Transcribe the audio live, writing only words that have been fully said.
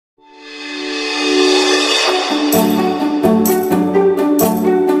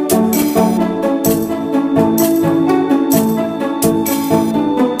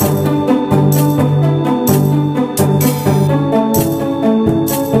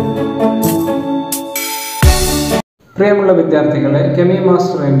പ്രിയമുള്ള വിദ്യാർത്ഥികളെ, കെമി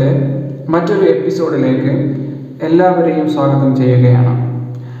മാസ്റ്ററിൻ്റെ മറ്റൊരു എപ്പിസോഡിലേക്ക് എല്ലാവരെയും സ്വാഗതം ചെയ്യുകയാണ്.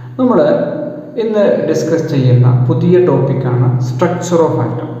 നമ്മൾ ഇന്ന് ഡിസ്കസ് ചെയ്യുന്ന പുതിയ ടോപ്പിക്കാണ് സ്ട്രക്ചർ ഓഫ്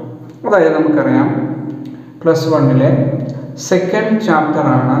ആറ്റം. അതായത് നമുക്കറിയാം +1 സെക്കൻഡ്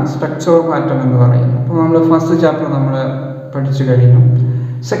ചാപ്റ്ററാണ് സ്ട്രക്ചർ ഓഫ് ആറ്റം എന്ന് പറയുന്നത്. അപ്പോൾ നമ്മൾ ഫസ്റ്റ് ചാപ്റ്റർ നമ്മൾ പഠിച്ചു കഴിഞ്ഞു.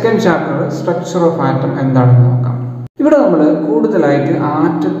 Second chapter structure of atom എന്താണെന്ന് നോക്കാം. ഇവിടെ നമ്മൾ കൂടുതലായിട്ട്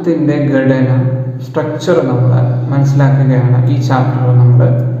ആറ്റത്തിൻ്റെ ഘടന, സ്ട്രക്ചർ നമ്മൾ മനസ്സിലാക്കുകയാണ് ഈ ചാപ്റ്ററിൽ നമ്മൾ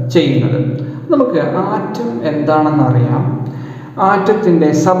ചെയ്യുന്നത്. നമുക്ക് ആറ്റം എന്താണെന്ന് അറിയാം. ആറ്റത്തിൻ്റെ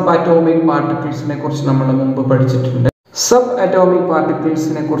സബ് അറ്റോമിക് പാർട്ടിക്കിൾസിനെ കുറിച്ച് നമ്മൾ മുമ്പ് പഠിച്ചിട്ടുണ്ട്. സബ് അറ്റോമിക്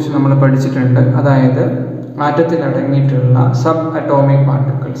പാർട്ടിക്കിൾസിനെ കുറിച്ച് നമ്മൾ പഠിച്ചിട്ടുണ്ട്. അതായത് ആറ്റത്തിൽ അടങ്ങിയിട്ടുള്ള സബ് അറ്റോമിക്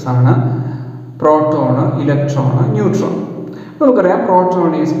പാർട്ടിക്കിൾസ് ആണ് പ്രോട്ടോണ്, ഇലക്ട്രോണ്, ന്യൂട്രോൺ. നമുക്കറിയാം proton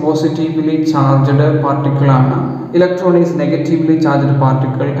is positively charged particle ആണ്, electron is negatively charged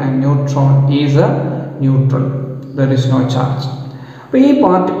particle and neutron is A neutral, there is no charge. അപ്പോൾ ഈ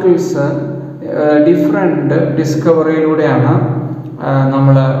പാർട്ടിക്കിൾസ് ഡിഫറെൻ്റ് ഡിസ്കവറിയിലൂടെയാണ്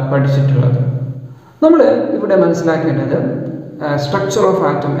നമ്മൾ പഠിച്ചിട്ടുള്ളത്. നമ്മൾ ഇവിടെ മനസ്സിലാക്കേണ്ടത് സ്ട്രക്ചർ ഓഫ്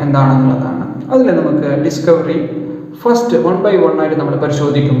ആറ്റം എന്താണെന്നുള്ളതാണ്. അതിൽ നമുക്ക് ഡിസ്കവറി ഫസ്റ്റ് 1 by 1 ആയിട്ട് നമ്മൾ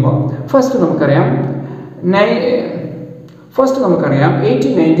പരിശോധിക്കുമ്പോൾ ഫസ്റ്റ് നമുക്കറിയാം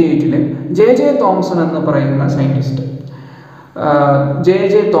 1898 ജെ തോംസൺ എന്ന് പറയുന്ന scientist,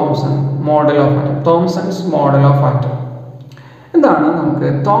 J Thomson model of atom, തോംസൺസ് model of atom എന്താണ്? നമുക്ക്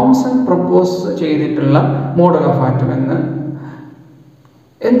തോംസൺ പ്രപ്പോസ് ചെയ്തിട്ടുള്ള മോഡൽ ഓഫ് ആറ്റം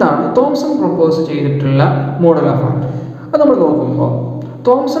എന്താണ് തോംസൺ പ്രപ്പോസ് ചെയ്തിട്ടുള്ള മോഡൽ ഓഫ് ആറ്റം? അത് നമ്മൾ നോക്കുമ്പോൾ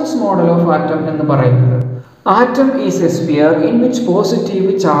തോംസൺസ് മോഡൽ ഓഫ് ആറ്റം എന്ന് പറയുന്നത് atom is A sphere in which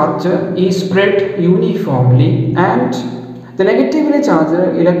positive charge is spread uniformly and the negatively charged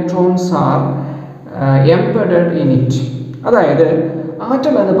electrons are embedded in it. അതായത്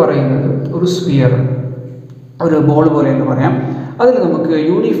atom എന്ന് പറയുന്നത് ഒരു സ്ഫിയർ, ഒരു ബോൾ പോലെ എന്ന് പറയാം. അതിൽ നമുക്ക്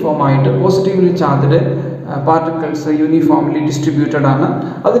യൂണിഫോം ആയിട്ട് positively charged particles uniformly distributed ആണ്.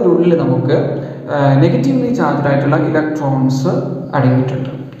 അതിൻ്റെ ഉള്ളിൽ നമുക്ക് നെഗറ്റീവ്ലി ചാർജ്ഡ് ആയിട്ടുള്ള ഇലക്ട്രോൺസ്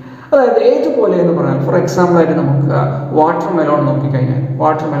അടങ്ങിയിട്ടുണ്ട്. അതായത് ഏതുപോലെ എന്ന് പറഞ്ഞാൽ ഫോർ എക്സാമ്പിൾ ആയിട്ട് നമുക്ക് വാട്ടർ മെലോൺ നോക്കിക്കഴിഞ്ഞാൽ,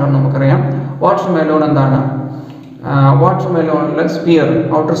 വാട്ടർ മെലോൺ നമുക്കറിയാം. വാട്ടർ മെലോൺ എന്താണ്? വാട്ടർ മെലോണിലെ സ്പിയർ,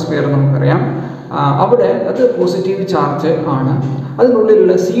 ഔട്ടർ സ്പിയർ നമുക്കറിയാം. അവിടെ അത് പോസിറ്റീവ് ചാർജ് ആണ്.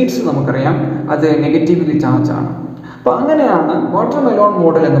 അതിനുള്ളിലുള്ള സീഡ്സ് നമുക്കറിയാം, അത് നെഗറ്റീവ്ലി ചാർജ് ആണ്. അപ്പോൾ അങ്ങനെയാണ് വാട്ടർ മെലോൺ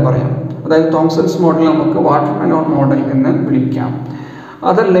മോഡൽ എന്ന് പറയാം. അതായത് തോംസൺസ് മോഡൽ നമുക്ക് വാട്ടർ മെലോൺ മോഡൽ എന്ന് വിളിക്കാം.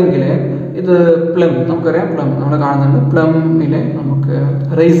 അതല്ലെങ്കിൽ ഇത് പ്ലം, നമുക്കറിയാം പ്ലം നമ്മൾ കാണുന്നുണ്ട്. പ്ലമ്മിൽ നമുക്ക്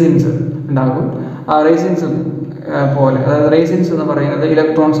റൈസിൻസ് ഉണ്ടാകും. ആ റൈസിൻസ് പോലെ, അതായത് റൈസിൻസ് എന്ന് പറയുന്നത്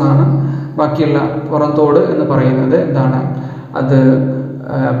ഇലക്ട്രോൺസ് ആണ്, ബാക്കിയുള്ള പുറത്തോട് എന്ന് പറയുന്നത് എന്താണ്? അത്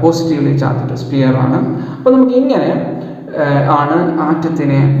പോസിറ്റീവ്ലി ചാർജ്ഡ് സ്പിയർ ആണ്. അപ്പോൾ നമുക്ക് ഇങ്ങനെ ആണ്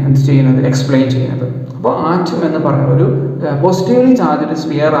ആറ്റത്തിനെ എന്ത് ചെയ്യുന്നത്, എക്സ്പ്ലെയിൻ ചെയ്യുന്നത്. അപ്പോൾ ആറ്റം എന്ന് പറയുന്നത് ഒരു പോസിറ്റീവ്ലി ചാർജ്ഡ്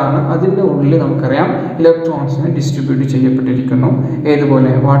സ്പിയർ ആണ്. അതിൻ്റെ ഉള്ളിൽ നമുക്കറിയാം ഇലക്ട്രോൺസിനെ ഡിസ്ട്രിബ്യൂട്ട് ചെയ്യപ്പെട്ടിരിക്കുന്നു.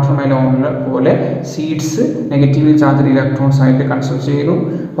 ഏതുപോലെ? വാട്ടർ മെലോണിൽ പോലെ സീഡ്സ് നെഗറ്റീവ്ലി ചാർജ്ഡ് ഇലക്ട്രോൺസ് ആയിട്ട് കൺസിഡർ ചെയ്യുന്നു.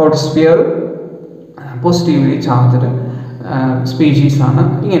 Outer sphere positively charged species ആണ്,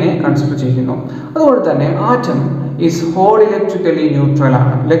 ഇങ്ങനെ കൺസിഡർ ചെയ്യുന്നു. അതുകൊണ്ട് തന്നെ atom is whole electrically neutral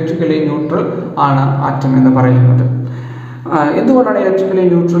ആണ്. ഇലക്ട്രിക്കലി ന്യൂട്രൽ ആണ് ആറ്റം എന്ന് പറയുന്നത്. എന്തുകൊണ്ടാണ് ഇലക്ട്രിക്കലി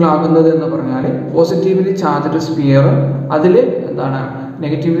ന്യൂട്രൽ ആകുന്നത് എന്ന് പറഞ്ഞാൽ പോസിറ്റീവ്ലി ചാർജ്ഡ് സ്പിയർ, അതിൽ എന്താണ്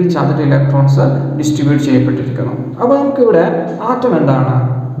നെഗറ്റീവ്ലി ചാർജ്ഡ് ഇലക്ട്രോൺസ് ഡിസ്ട്രിബ്യൂട്ട് ചെയ്യപ്പെട്ടിരിക്കുന്നു. അപ്പോൾ നമുക്കിവിടെ ആറ്റം എന്താണ്?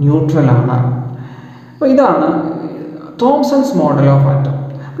 ന്യൂട്രൽ ആണ്. അപ്പോൾ ഇതാണ് തോംസൺസ് മോഡൽ ഓഫ് ആറ്റം.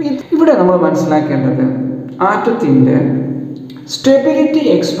 അപ്പോൾ ഇവിടെ നമ്മൾ മനസ്സിലാക്കേണ്ടത് ആറ്റത്തിൻ്റെ സ്റ്റെബിലിറ്റി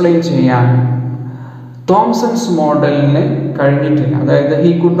എക്സ്പ്ലെയിൻ ചെയ്യാൻ തോംസൺസ് മോഡലിന് കഴിഞ്ഞിട്ടില്ല. അതായത്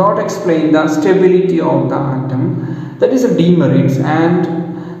he could not explain the stability of the atom, that is A demerits. And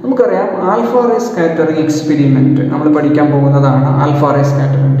നമുക്കറിയാം ആൽഫ റേ സ്കാറ്ററിംഗ് എക്സ്പെരിമെൻറ്റ് നമ്മൾ പഠിക്കാൻ പോകുന്നതാണ്. Alpha ray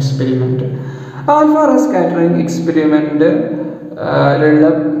scattering experiment, alpha ray scattering എക്സ്പെരിമെൻറ്റിലുള്ള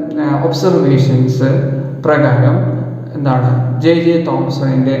observations പ്രകാരം എന്താണ് ജെ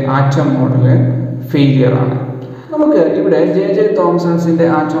തോംസണിൻ്റെ ആറ്റം മോഡൽ ഫെയിലിയർ ആണ്. നമുക്ക് ഇവിടെ ജെ തോംസൺസിൻ്റെ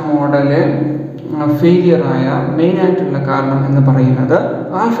ആറ്റം മോഡല് ഫെയിലിയർ ആയ മെയിനായിട്ടുള്ള കാരണം എന്ന് പറയുന്നത്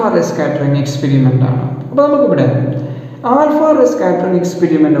ആൽഫ റേ സ്കാറ്ററിംഗ് എക്സ്പെരിമെൻ്റ് ആണ്. അപ്പോൾ നമുക്കിവിടെ ആൽഫ റേ സ്കാറ്ററിംഗ്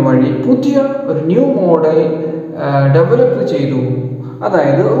എക്സ്പെരിമെൻ്റ് വഴി പുതിയ ഒരു ന്യൂ മോഡൽ ഡെവലപ്പ് ചെയ്തു.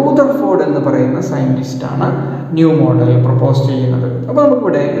 അതായത് റൂദർഫോർഡ് എന്ന് പറയുന്ന സയൻറ്റിസ്റ്റാണ് ന്യൂ മോഡൽ പ്രപ്പോസ് ചെയ്യുന്നത്. അപ്പോൾ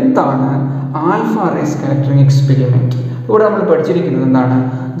നമുക്കിവിടെ എന്താണ് ആൽഫ റേ സ്കാറ്ററിംഗ് എക്സ്പെരിമെൻറ്റ്? ഇവിടെ നമ്മൾ പഠിച്ചിരിക്കുന്നത് എന്താണ്?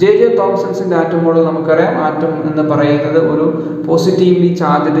 ജെ തോംസൺസിൻ്റെ ആറ്റം മോഡൽ നമുക്കറിയാം. ആറ്റം എന്ന് പറയുന്നത് ഒരു positively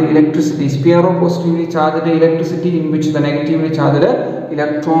charged electricity, sphere of positively charged electricity in which the negatively charged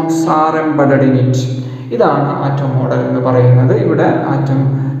electrons are embedded in it. ഇതാണ് ആറ്റം മോഡൽ എന്ന് പറയുന്നത്. ഇവിടെ atom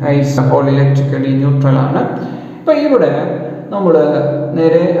is whole electrically neutral ആണ്. ഇപ്പോൾ ഇവിടെ നമ്മൾ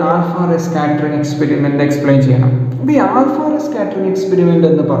നേരെ alpha ray scattering experiment explain ചെയ്യണം. അപ്പോൾ ഈ ആൽഫ റേ സ്കാറ്ററിംഗ് എക്സ്പെരിമെൻ്റ്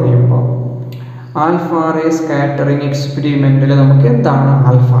എന്ന് പറയുമ്പോൾ ആൽഫ റേ സ്കാറ്ററിംഗ് എക്സ്പെരിമെൻറ്റിൽ നമുക്ക് എന്താണ്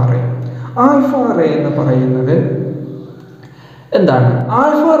ആൽഫ റേ? ആൽഫ റേ എന്ന് പറയുന്നത് എന്താണ്?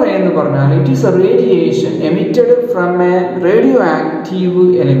 ആൽഫ റേ എന്ന് പറഞ്ഞാൽ it is A radiation emitted from A radio active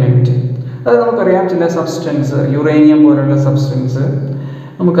element. അത് നമുക്കറിയാം, ചില സബ്സ്റ്റൻസ്, യുറേനിയം പോലുള്ള സബ്സ്റ്റൻസ്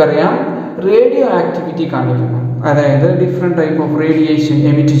നമുക്കറിയാം റേഡിയോ ആക്ടിവിറ്റി കാണിക്കുന്നു, അതായത് different type of radiation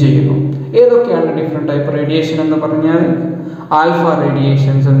emit ചെയ്യുന്നു. ഏതൊക്കെയാണ് ഡിഫറെൻറ്റ് ടൈപ്പ് റേഡിയേഷൻ എന്ന് പറഞ്ഞാൽ? ആൽഫ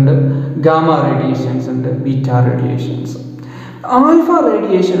റേഡിയേഷൻസ് ഉണ്ട്, ഗാമ റേഡിയേഷൻസ് ഉണ്ട്, ബീറ്റ റേഡിയേഷൻസ്. ആൽഫ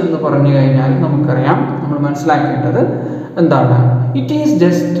റേഡിയേഷൻ എന്ന് പറഞ്ഞു കഴിഞ്ഞാൽ നമുക്കറിയാം, നമ്മൾ മനസ്സിലാക്കേണ്ടത് എന്താണ്? It is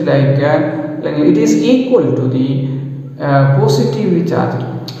just like it is equal to the positively charge,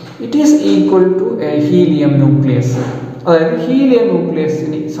 it is equal to A helium nucleus. അതായത് ഹീലിയം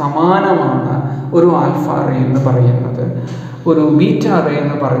ന്യൂക്ലിയസിന് സമാനമാണ് ഒരു ആൽഫ റേ എന്ന് പറയുന്നത്. ഒരു ബീറ്റ റേ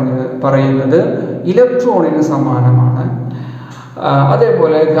എന്ന് പറയുന്നത് ഇലക്ട്രോണിന് സമാനമാണ്.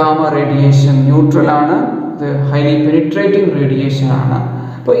 അതേപോലെ ഗാമ റേഡിയേഷൻ ന്യൂട്രലാണ്, ഇത് ഹൈലി പെനിട്രേറ്റിംഗ് റേഡിയേഷൻ ആണ്.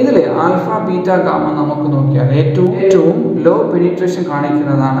 അപ്പോൾ ഇതിൽ ആൽഫ ബീറ്റ ഗാമ നമുക്ക് നോക്കിയാൽ ഏറ്റവും ലോ പെനിട്രേഷൻ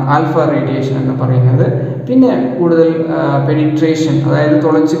കാണിക്കുന്നതാണ് ആൽഫ റേഡിയേഷൻ എന്ന് പറയുന്നത്. പിന്നെ കൂടുതൽ പെനിട്രേഷൻ, അതായത്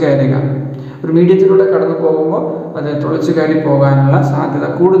തുളച്ചു കയറുക, ഒരു മീഡിയത്തിലൂടെ കടന്നു പോകുമ്പോൾ അത് തുളച്ചു കയറി പോകാനുള്ള സാധ്യത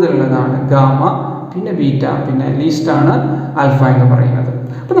കൂടുതലുള്ളതാണ് ഗാമ, പിന്നെ ബീറ്റ, പിന്നെ ലീസ്റ്റാണ് ആൽഫ എന്ന് പറയുന്നത്.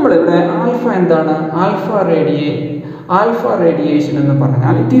 അപ്പോൾ നമ്മളിവിടെ ആൽഫ എന്താണ്? ആൽഫ റേഡിയേഷൻ എന്ന്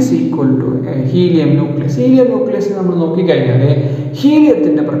പറഞ്ഞാൽ it is equal to helium nucleus. Helium nucleus നമ്മൾ നോക്കിക്കഴിഞ്ഞാൽ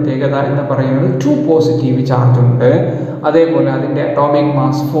ഹീലിയത്തിൻ്റെ പ്രത്യേകത എന്ന് പറയുന്നത് 2 പോസിറ്റീവ് ചാർജ് ഉണ്ട്, അതേപോലെ അതിൻ്റെ അറ്റോമിക്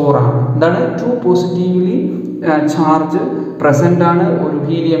മാസ് 4 ആണ്. എന്താണ്? 2 പോസിറ്റീവ്ലി ചാർജ് പ്രസൻ്റ് ആണ് ഒരു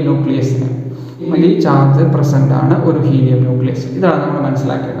ഹീലിയം ന്യൂക്ലിയസിന്. ചാർജ് പ്രസൻ്റ് ആണ് ഒരു ഹീലിയം ന്യൂക്ലിയസ്. ഇതാണ് നമ്മൾ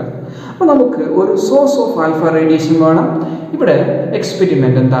മനസ്സിലാക്കേണ്ടത്. അപ്പോൾ നമുക്ക് ഒരു സോഴ്സ് ഓഫ് ആൽഫ റേഡിയേഷൻ വേണം. ഇവിടെ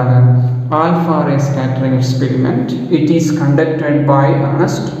എക്സ്പെരിമെൻ്റ് എന്താണ്? Alpha ray scattering experiment. It is conducted by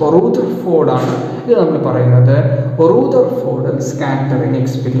Rutherford ആണ്. ഇത് നമ്മൾ പറയുന്നത് റൂദർഫോർഡ് സ്കാറ്ററിംഗ്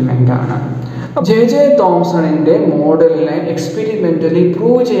എക്സ്പെരിമെൻ്റ് ആണ്. JJ തോംസണിൻ്റെ മോഡലിനെ എക്സ്പെരിമെൻ്റലി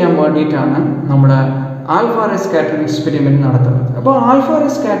പ്രൂവ് ചെയ്യാൻ വേണ്ടിയിട്ടാണ് നമ്മൾ ആൽഫ റേ സ്കാറ്ററിംഗ് എക്സ്പെരിമെൻറ്റ് നടത്തുന്നത്. അപ്പോൾ ആൽഫ റേ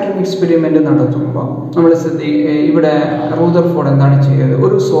സ്കാറ്ററിംഗ് എക്സ്പെരിമെൻറ്റ് നടത്തുമ്പോൾ നമ്മൾ ഇവിടെ റൂദർഫോർഡ് എന്താണ് ചെയ്തത്?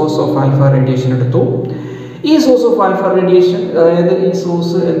 ഒരു സോഴ്സ് ഓഫ് ആൽഫ റേഡിയേഷൻ എടുത്തു. ഈ സോഴ്സ് ഓഫ് ആൽഫ റേഡിയേഷൻ, അതായത് ഈ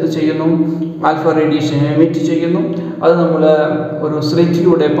സോഴ്സ് എന്ത് ചെയ്യുന്നു? ആൽഫ റേഡിയേഷൻ എമിറ്റ് ചെയ്യുന്നു. അത് നമ്മൾ ഒരു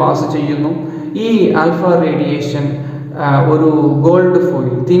സ്ലിറ്റിലൂടെ പാസ് ചെയ്യുന്നു. ഈ ആൽഫ റേഡിയേഷൻ ഒരു gold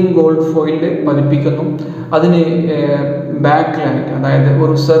foil, thin gold foil പതിപ്പിക്കുന്നു. അതിന് ബാക്കിലായിട്ട്, അതായത്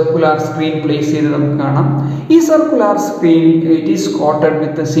ഒരു സർക്കുലാർ സ്ക്രീൻ പ്ലേസ് ചെയ്ത് നമുക്ക് കാണാം. ഈ circular screen it is quoted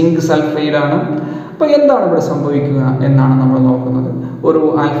with zinc sulphide ആണ്. അപ്പോൾ എന്താണ് ഇവിടെ സംഭവിക്കുക എന്നാണ് നമ്മൾ നോക്കുന്നത്. ഒരു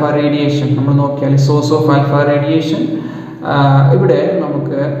ആൽഫ റേഡിയേഷൻ നമ്മൾ നോക്കിയാൽ സോഴ്സ് ഓഫ് ആൽഫ റേഡിയേഷൻ, ഇവിടെ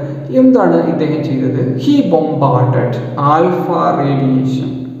നമുക്ക് എന്താണ് ഇദ്ദേഹം ചെയ്തത്? He ബോംബാർഡഡ് alpha radiation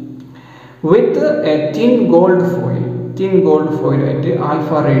with a thin gold ഫോയിലായിട്ട് alpha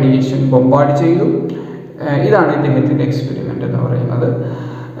radiation bombard ചെയ്തു. ഇതാണ് ഇദ്ദേഹത്തിൻ്റെ എക്സ്പെരിമെൻ്റ് എന്ന് പറയുന്നത്.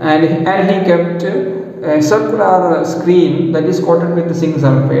 And he kept circular screen that is coated with zinc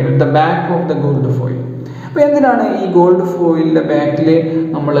sulfide at the back of the gold foil. അപ്പോൾ എന്തിനാണ് ഈ ഗോൾഡ് ഫോയിലിൻ്റെ ബാക്കിൽ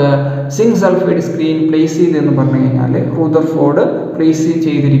നമ്മൾ സിങ്ക് സൾഫൈഡ് സ്ക്രീൻ പ്ലേസ് ചെയ്തതെന്ന് പറഞ്ഞു കഴിഞ്ഞാൽ, റൂദർഫോർഡ് പ്ലേസ്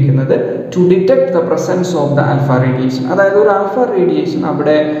ചെയ്തിരിക്കുന്നത് to detect the presence of the alpha radiation. അതായത് ഒരു ആൽഫ റേഡിയേഷൻ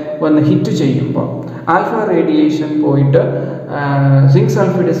അവിടെ വന്ന് ഹിറ്റ് ചെയ്യുമ്പോൾ, ആൽഫ റേഡിയേഷൻ പോയിട്ട് സിങ്ക്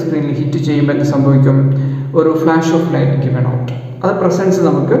സൾഫൈഡ് സ്ക്രീനിൽ ഹിറ്റ് ചെയ്യുമ്പോൾ എന്ത് സംഭവിക്കും? ഒരു flash of light given out. അത് പ്രസൻസ്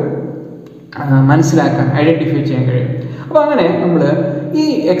നമുക്ക് മനസ്സിലാക്കാൻ, ഐഡൻറ്റിഫൈ ചെയ്യാൻ കഴിയും. അപ്പോൾ അങ്ങനെ നമ്മൾ ഈ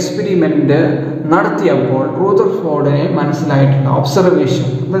എക്സ്പെരിമെൻ്റ് നടത്തിയപ്പോൾ റൂദർഫോർഡിന് മനസ്സിലായിട്ടുള്ള ഒബ്സർവേഷൻ,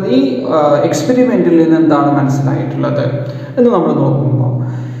 അതായത് ഈ എക്സ്പെരിമെൻറ്റിൽ നിന്ന് എന്താണ് മനസ്സിലായിട്ടുള്ളത് എന്ന് നമ്മൾ നോക്കുമ്പോൾ,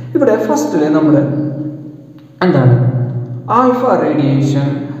 ഇവിടെ ഫസ്റ്റിൽ നമ്മൾ എന്താണ് ആൽഫ റേഡിയേഷൻ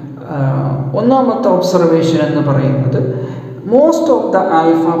ഒന്നാമത്തെ ഒബ്സർവേഷൻ എന്ന് പറയുന്നത്, most of the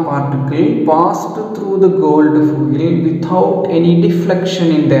alpha particle passed through the gold foil without any deflection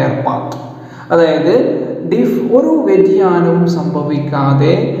in their path. അതായത് ഒരു വ്യതിയാനവും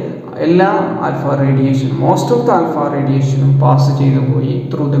സംഭവിക്കാതെ എല്ലാ alpha radiation, most of the alpha റേഡിയേഷനും pass ചെയ്തു പോയി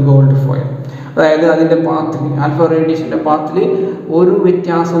ത്രൂ ദ ഗോൾഡ് ഫോയിൽ. അതായത് അതിൻ്റെ പാത്തിൽ, ആൽഫ റേഡിയേഷൻ്റെ പാത്തിൽ ഒരു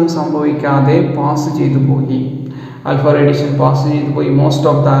വ്യത്യാസവും സംഭവിക്കാതെ പാസ് ചെയ്തു പോയി. ആൽഫ റേഡിയേഷൻ പാസ് ചെയ്തു പോയി, most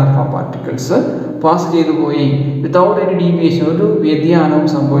of the alpha particles pass ചെയ്തു പോയി വിതൗട്ട് എനി ഡീവിയേഷൻ, ഒരു വ്യതിയാനവും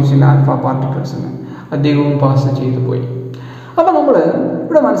സംഭവിച്ചില്ല ആൽഫ പാർട്ടിക്കിൾസിന്, അധികവും പാസ് ചെയ്തു പോയി. അപ്പോൾ നമ്മൾ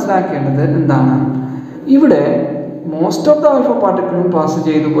ഇവിടെ മനസ്സിലാക്കേണ്ടത് എന്താണ്? ഇവിടെ most of the alpha പാർട്ടിക്കിളും pass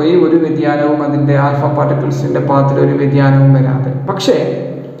ചെയ്തു പോയി, ഒരു വ്യതിയാനവും അതിൻ്റെ ആൽഫ പാർട്ടിക്കിൾസിൻ്റെ പാത്തിൽ ഒരു വ്യതിയാനവും വരാതെ. പക്ഷേ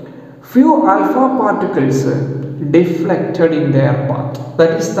few alpha particles deflected in their path.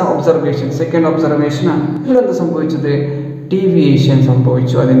 That is the observation. Second observation ആണ്. ഇവിടെ എന്താ സംഭവിച്ചത്? ഡീവിയേഷൻ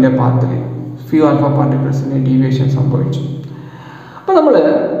സംഭവിച്ചു അതിൻ്റെ പാത്തിൽ. ഫ്യൂ ആൽഫ പാർട്ടിക്കിൾസിന് ഡീവിയേഷൻ സംഭവിച്ചു. അപ്പോൾ നമ്മൾ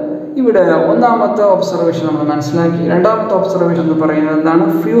ഇവിടെ ഒന്നാമത്തെ ഒബ്സർവേഷൻ നമ്മൾ മനസ്സിലാക്കി. രണ്ടാമത്തെ ഒബ്സർവേഷൻ എന്ന് പറയുന്നത് എന്താണ്?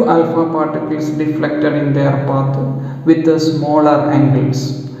 Few alpha particles deflected in there path with smaller angles.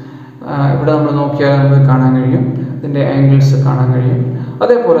 ഇവിടെ നമ്മൾ നോക്കിയാൽ നമുക്ക് കാണാൻ കഴിയും, ഇതിൻ്റെ ആംഗിൾസ് കാണാൻ കഴിയും.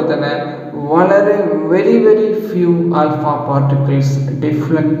 അതേപോലെ തന്നെ വളരെ very few alpha particles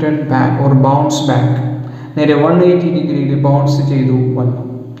deflected back or bounce back, നേരെ 180 ഡിഗ്രിയിൽ ബൗൺസ് ചെയ്തു വന്നു.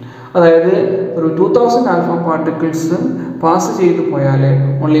 അതായത് ഒരു 2000 ആൽഫ പാർട്ടിക്കിൾസ് പാസ് ചെയ്തു പോയാൽ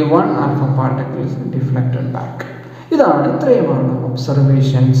only 1 alpha particles deflected back. ഇത്രയുമാണ്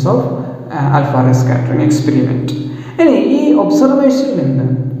observations of alpha ray scattering experiment. ഇനി ഈ ഒബ്സർവേഷനിൽ നിന്ന്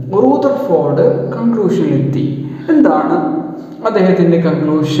റൂദർഫോർഡ് കൺക്ലൂഷനിലെത്തി. എന്താണ് അദ്ദേഹത്തിൻ്റെ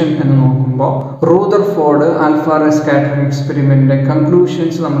കൺക്ലൂഷൻ എന്ന് നോക്കുമ്പോൾ, Rutherford alpha ray scattering എക്സ്പെരിമെൻറ്റിൻ്റെ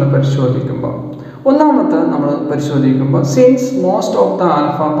conclusions നമ്മൾ പരിശോധിക്കുമ്പോൾ, ഒന്നാമത്തെ നമ്മൾ പരിശോധിക്കുമ്പോൾ, since most of the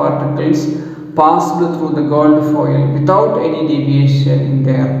alpha particles passed through the gold foil without any deviation in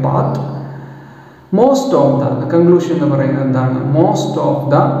there path, most of the conclusion എന്ന് പറയുന്നത് എന്താണ്? Most of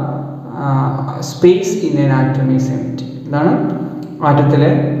the space in an atom is empty. എന്താണ്?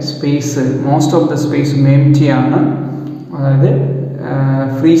 ആറ്റത്തിലെ space, most of the സ്പേസും empty ആണ്. അതായത്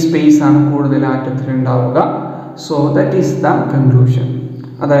free space ആണ് കൂടുതൽ ആറ്റത്തിൽ ഉണ്ടാവുക. So that is the conclusion.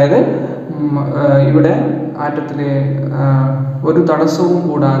 അതായത് ഇവിടെ ആറ്റത്തിൽ ഒരു തടസ്സവും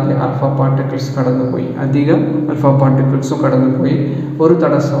കൂടാതെ ആൽഫ പാർട്ടിക്കിൾസ് കടന്നുപോയി, അധികം ആൽഫ പാർട്ടിക്കിൾസും കടന്നുപോയി, ഒരു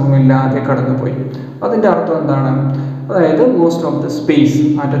തടസ്സവും ഇല്ലാതെ കടന്നുപോയി. അതിൻ്റെ അർത്ഥം എന്താണ്? അതായത് most of the space,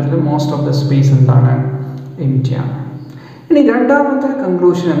 ആറ്റത്തിൽ most of the space എന്താണ്? എംപ്റ്റി ആണ്. ഇനി രണ്ടാമത്തെ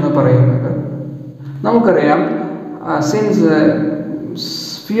കൺക്ലൂഷൻ എന്ന് പറയുന്നത്, നമുക്കറിയാം since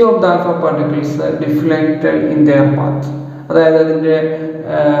few of the alpha particles deflected in there path, അതായത് അതിൻ്റെ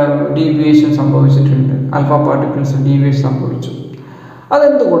ഡീവിയേഷൻ സംഭവിച്ചിട്ടുണ്ട്, ആൽഫ പാർട്ടിക്കിൾസ് ഡീവിയേഷൻ സംഭവിച്ചു.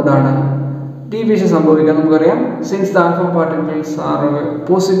 അതെന്തുകൊണ്ടാണ് ഡീവിയേഷൻ സംഭവിക്കുക? നമുക്കറിയാം since the alpha particles R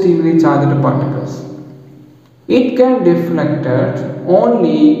positively charged particles, it can deflected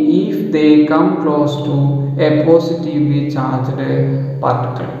only if they come close to a positively charged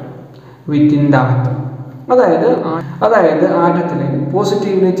particle within the atom. അതായത് ആറ്റത്തിൽ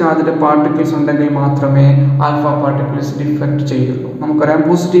positively charged particles ഉണ്ടെങ്കിൽ മാത്രമേ alpha particles deflect ചെയ്യുള്ളൂ. നമുക്കറിയാം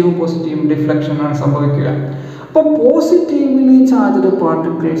പോസിറ്റീവും ഡിഫ്ലക്ഷനാണ് സംഭവിക്കുക. അപ്പോൾ പോസിറ്റീവ്ലി ചാർജ്ഡ്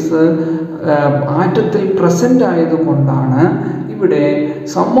പാർട്ടിക്കിൾസ് ആറ്റത്തിൽ പ്രസൻ്റ് ആയതുകൊണ്ടാണ് ഇവിടെ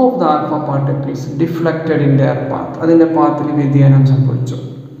some of the alpha particles deflected in there path, അതിൻ്റെ പാത്തിൽ വ്യതിയാനം സംഭവിച്ചു.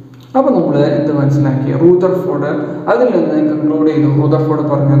 അപ്പോൾ നമ്മൾ എന്ത് മനസ്സിലാക്കി? റൂദർഫോർഡ് അതിൽ നിന്ന് കൺക്ലൂഡ് ചെയ്തു. റൂദർഫോർഡ്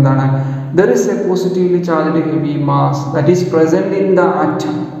പറഞ്ഞു എന്താണ്? There is A positively charged heavy mass that is present in the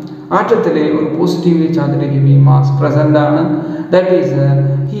atom. ആറ്റത്തിലെ ഒരു positively charged heavy mass present ആണ്. That is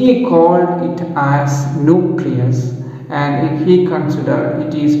he called it as nucleus and he consider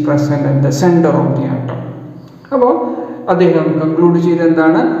it is present at the centre of the atom. അപ്പോൾ അദ്ദേഹം conclude ചെയ്ത്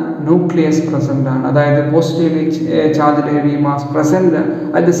എന്താണ്? Nucleus present ആണ്, അതായത് positively charged heavy mass present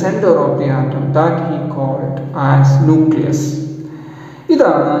at the centre of the atom, that he called as nucleus.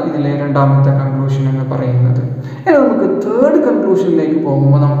 ഇതാണ് ഇതിലെ രണ്ടാമത്തെ conclusion എന്ന് പറയുന്നത്. ഇനി നമുക്ക് തേർഡ് കൺക്ലൂഷനിലേക്ക്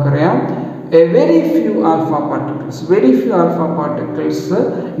പോകുമ്പോൾ നമുക്കറിയാം very few alpha particles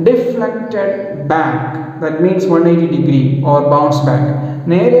deflected back, that means 180 degree or bounce back.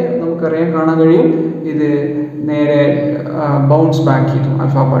 നേരെ നമുക്കറിയാം കാണാൻ കഴിയും, ഇത് നേരെ ബൗൺസ് ബാക്ക് ചെയ്തു.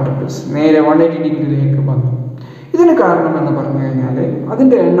 ആൽഫ പാർട്ടിക്കിൾസ് നേരെ 180 ഡിഗ്രിയിലേക്ക് വന്നു. ഇതിന് കാരണം എന്ന് പറഞ്ഞു കഴിഞ്ഞാൽ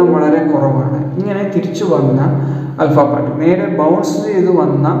അതിൻ്റെ എണ്ണം വളരെ കുറവാണ്. ഇങ്ങനെ തിരിച്ചു വന്ന ആൽഫ പാർട്ടിക്കിൾ, നേരെ ബൗൺസ് ചെയ്ത്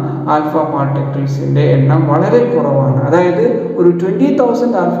വന്ന ആൽഫ പാർട്ടിക്കിൾസിൻ്റെ എണ്ണം വളരെ കുറവാണ്. അതായത് ഒരു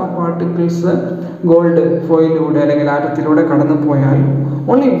 20,000 ആൽഫ പാർട്ടിക്കിൾസ് ഗോൾഡ് ഫോയിലൂടെ അല്ലെങ്കിൽ ആറ്റത്തിലൂടെ കടന്നു പോയാൽ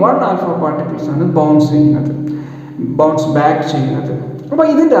ഓൺലി 1 ആൽഫ പാർട്ടിക്കിൾസ് ആണ് ബൗൺസ് ബാക്ക് ചെയ്യുന്നത്. അപ്പോൾ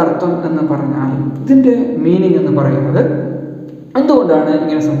ഇതിൻ്റെ അർത്ഥം എന്ന് പറഞ്ഞാൽ, ഇതിൻ്റെ മീനിങ് എന്ന് പറയുന്നത്, എന്തുകൊണ്ടാണ്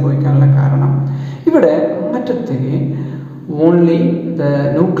ഇങ്ങനെ സംഭവിക്കാനുള്ള കാരണം? ഇവിടെ ആറ്റത്തിൽ ഓൺലി ദ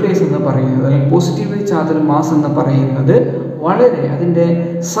ന്യൂക്ലിയസ് എന്ന് പറയുന്നത്, അല്ലെങ്കിൽ പോസിറ്റീവ്ലി ചാർജ്ഡ് മാസ് എന്ന് പറയുന്നത് വളരെ, അതിൻ്റെ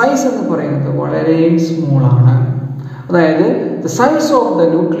സൈസ് എന്ന് പറയുന്നത് വളരെ സ്മോൾ ആണ്. അതായത് the size of the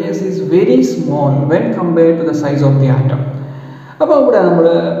nucleus is very small when compared to the size of the atom. അപ്പോൾ ഇവിടെ നമ്മൾ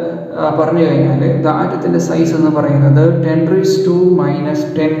പറഞ്ഞു കഴിഞ്ഞാൽ ആറ്റത്തിൻ്റെ സൈസ് എന്ന് പറയുന്നത്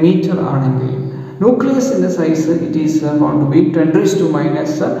 10⁻⁻10 മീറ്റർ ആണെങ്കിൽ ന്യൂക്ലിയസിൻ്റെ size it is found to B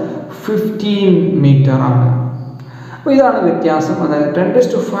 10⁻⁻15 metre ആണ്. അപ്പോൾ ഇതാണ് വ്യത്യാസം. അതായത്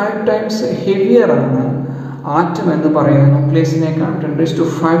 10⁵ ടൈംസ് ഹെവിയർ ആണ് ആറ്റം എന്ന് പറയുന്നത് ന്യൂക്ലിയസിനേക്കാൾ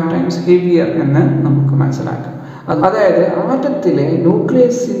 10⁵ ടൈംസ് ഹെവിയർ എന്ന് നമുക്ക് മനസ്സിലാക്കാം. അതായത് ആറ്റത്തിലെ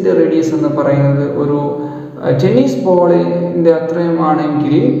ന്യൂക്ലിയസിൻ്റെ റേഡിയസ് എന്ന് പറയുന്നത് ഒരു ടെന്നീസ് ബോളിൻ്റെ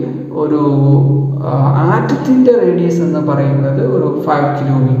അത്രയുമാണെങ്കിൽ ഒരു ആറ്റത്തിൻ്റെ റേഡിയസ് എന്ന് പറയുന്നത് ഒരു 5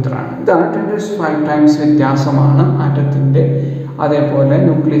 കിലോമീറ്ററാണ്. ഇതാണ് 10⁵ ടൈംസ് വ്യത്യാസമാണ് ആറ്റത്തിൻ്റെ അതേപോലെ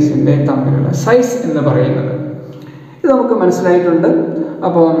ന്യൂക്ലിയസിൻ്റെ തമ്മിലുള്ള സൈസ് എന്ന് പറയുന്നത്. ഇത് നമുക്ക് മനസ്സിലായിട്ടുണ്ട്.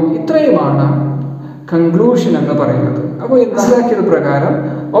 അപ്പോൾ ഇത്രയുമാണ് കൺക്ലൂഷൻ എന്ന് പറയുന്നത്. അപ്പോൾ ഇത് മനസ്സിലാക്കിയത് പ്രകാരം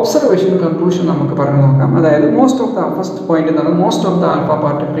ഒബ്സർവേഷൻ കൺക്ലൂഷൻ നമുക്ക് പറഞ്ഞു നോക്കാം. അതായത് ഫസ്റ്റ് പോയിന്റ് എന്താണ്, most of the alpha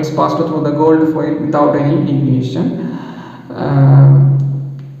particles passed through the gold foil without any deviation.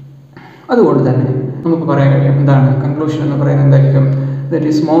 അതുകൊണ്ട് തന്നെ നമുക്ക് പറയാൻ കഴിയും എന്താണ് കൺക്ലൂഷൻ എന്ന് പറയുന്നത് എന്തായിരിക്കും, that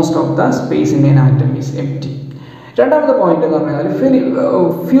is most of the space in an atom is empty. രണ്ടാമത്തെ പോയിന്റ് എന്ന് പറഞ്ഞാൽ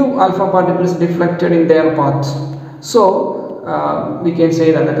few alpha particles deflected in there paths. So we can say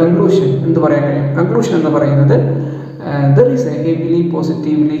that the conclusion എന്ത് പറയാൻ കഴിയും, കൺക്ലൂഷൻ എന്ന് പറയുന്നത് there is a heavily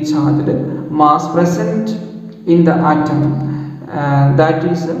positively charged mass present in the atom that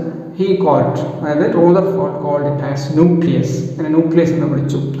is he called, അതായത് Rutherford called it as nucleus. Nucleus എന്ന്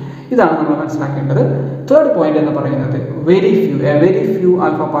വിളിച്ചു. ഇതാണ് നമ്മൾ മനസ്സിലാക്കേണ്ടത്. തേർഡ് പോയിന്റ് എന്ന് പറയുന്നത് very few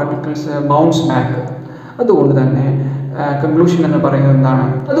alpha particles bounce back. അതുകൊണ്ട് തന്നെ കൺക്ലൂഷൻ എന്ന് പറയുന്നത് എന്താണ്,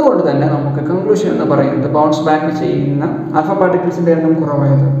 അതുകൊണ്ട് തന്നെ നമുക്ക് കൺക്ലൂഷൻ എന്ന് പറയുന്നത് ബൗൺസ് ബാക്ക് ചെയ്യുന്ന ആൽഫ പാർട്ടിക്കിൾസിൻ്റെ എണ്ണം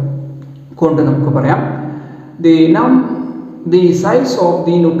കുറവായത് കൊണ്ട് നമുക്ക് പറയാം the size of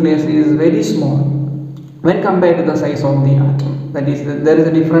the nucleus is very small when compared to the size of the atom. That is, there is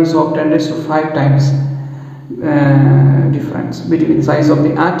a difference of 10⁵ times difference between the size of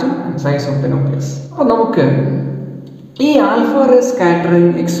the atom and size of the nucleus. അപ്പോൾ നമുക്ക് ഈ alpha ray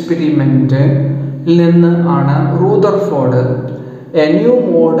scattering experiment നിന്ന് ആണ് Rutherford A new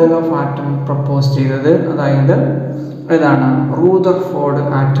model of atom propose ചെയ്തത്. അതായത് ഇതാണ് Rutherford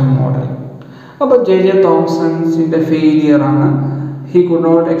atom model. അപ്പോൾ J തോംസൺസിൻ്റെ failure ആണ്. He could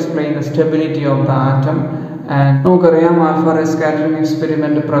not explain the stability of the atom. And നമുക്കറിയാം ആൽഫ റേ സ്കാറ്ററിംഗ്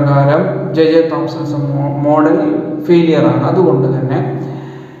എക്സ്പെരിമെൻറ്റ് പ്രകാരം ജെ തോംസൺസ് മോഡൽ ഫെയിലിയർ ആണ്. അതുകൊണ്ട് തന്നെ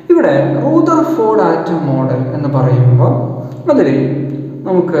ഇവിടെ റൂദർഫോർഡ് ആറ്റം മോഡൽ എന്ന് പറയുമ്പോൾ അതിൽ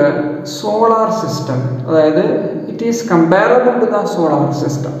നമുക്ക് സോളാർ സിസ്റ്റം, അതായത് it is comparable to the solar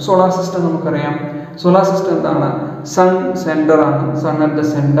system. Solar system നമുക്കറിയാം. സോളാർ സിസ്റ്റം എന്താണ്, സൺ സെൻറ്റർ ആണ്, sun at the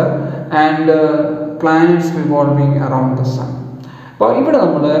centre and planets revolving around the sun. അപ്പോൾ ഇവിടെ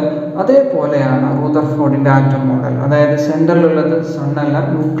നമ്മൾ അതേപോലെയാണ് റൂദർഫോർഡിൻ്റെ ആറ്റം മോഡൽ. അതായത് സെൻറ്ററിലുള്ളത് സൺ അല്ല,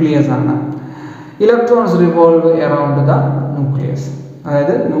 ന്യൂക്ലിയസ് ആണ്. Electrons revolve around the nucleus,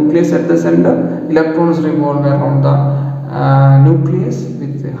 അതായത് nucleus at the centre, electrons revolve around the nucleus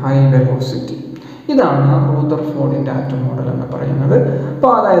with high velocity. ഇതാണ് റൂദർഫോർഡിൻ്റെ atom model എന്ന് പറയുന്നത്.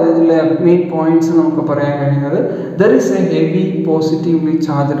 അപ്പോൾ അതായത് ഇതിലെ മെയിൻ പോയിന്റ്സ് നമുക്ക് പറയാൻ കഴിയുന്നത് there is A heavy positively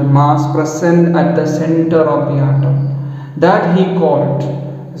charged mass present at the centre of the atom that he called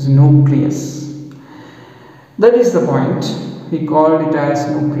nucleus. That is the point. He called it as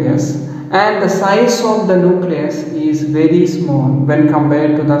nucleus. And the size of the nucleus is very small when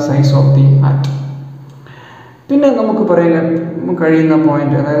compared to the size of the atom. പിന്നെ നമുക്ക് പറയാൻ കഴിയുന്ന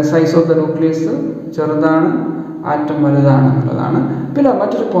point, അതായത് size of the nucleus ചെറുതാണ്, atom വലുതാണ് എന്നുള്ളതാണ്. പിന്നെ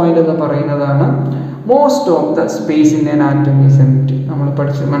മറ്റൊരു പോയിന്റ് എന്ന് പറയുന്നതാണ് most of the space in an atom is empty. നമ്മൾ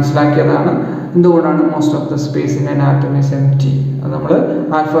മനസ്സിലാക്കിയതാണ് എന്തുകൊണ്ടാണ് most of the space in an atom is empty. അത് നമ്മൾ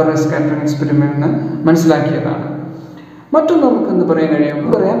ആൽഫ റേ സ്കാറ്ററിംഗ് എക്സ്പെരിമെന്റിന് മനസ്സിലാക്കിയതാണ്. മറ്റൊന്ന് നമുക്ക് എന്ത് പറയാൻ കഴിയും,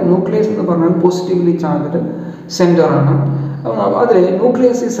 ന്യൂക്ലിയസ് എന്ന് പറഞ്ഞാൽ പോസിറ്റീവ്ലി ചാർജ്ഡ് സെൻറ്റർ ആണ്. അതിൽ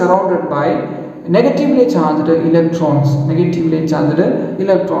nucleus is surrounded by negatively charged electrons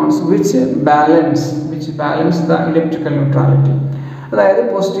which balance the electrical neutrality. അതായത്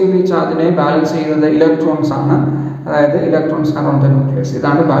പോസിറ്റീവ്ലി ചാർജിനെ ബാലൻസ് ചെയ്യുന്നത് ഇലക്ട്രോൺസ് ആണ്. അതായത് ഇലക്ട്രോൺസ് അറൗണ്ട് ദ ന്യൂക്ലിയസ്,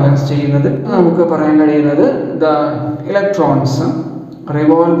 ഇതാണ് ബാലൻസ് ചെയ്യുന്നത്. നമുക്ക് പറയാൻ കഴിയുന്നത് the electrons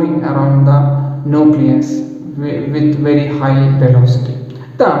revolving around the nucleus with very high velocity.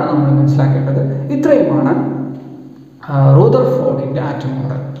 ഇതാണ് നമ്മൾ മനസ്സിലാക്കേണ്ടത്. ഇത്രയുമാണ് റൂദർഫോർഡിൻ്റെ ആറ്റം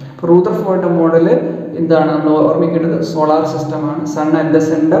മോഡൽ. റൂദർഫോർഡ് മോഡൽ എന്താണ് നമ്മൾ ഓർമ്മിക്കേണ്ടത്, സോളാർ സിസ്റ്റമാണ്, sun at the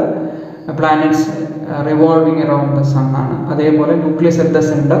centre, planets revolving around the sun ആണ്. അതേപോലെ nucleus at the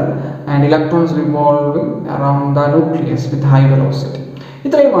centre and electrons revolving around the nucleus with high velocity.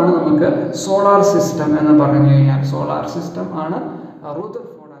 ഇത്രയുമാണ് നമുക്ക് സോളാർ സിസ്റ്റം എന്ന് പറഞ്ഞു കഴിഞ്ഞാൽ. സോളാർ സിസ്റ്റം ആണ് റൂദർഫോർഡ്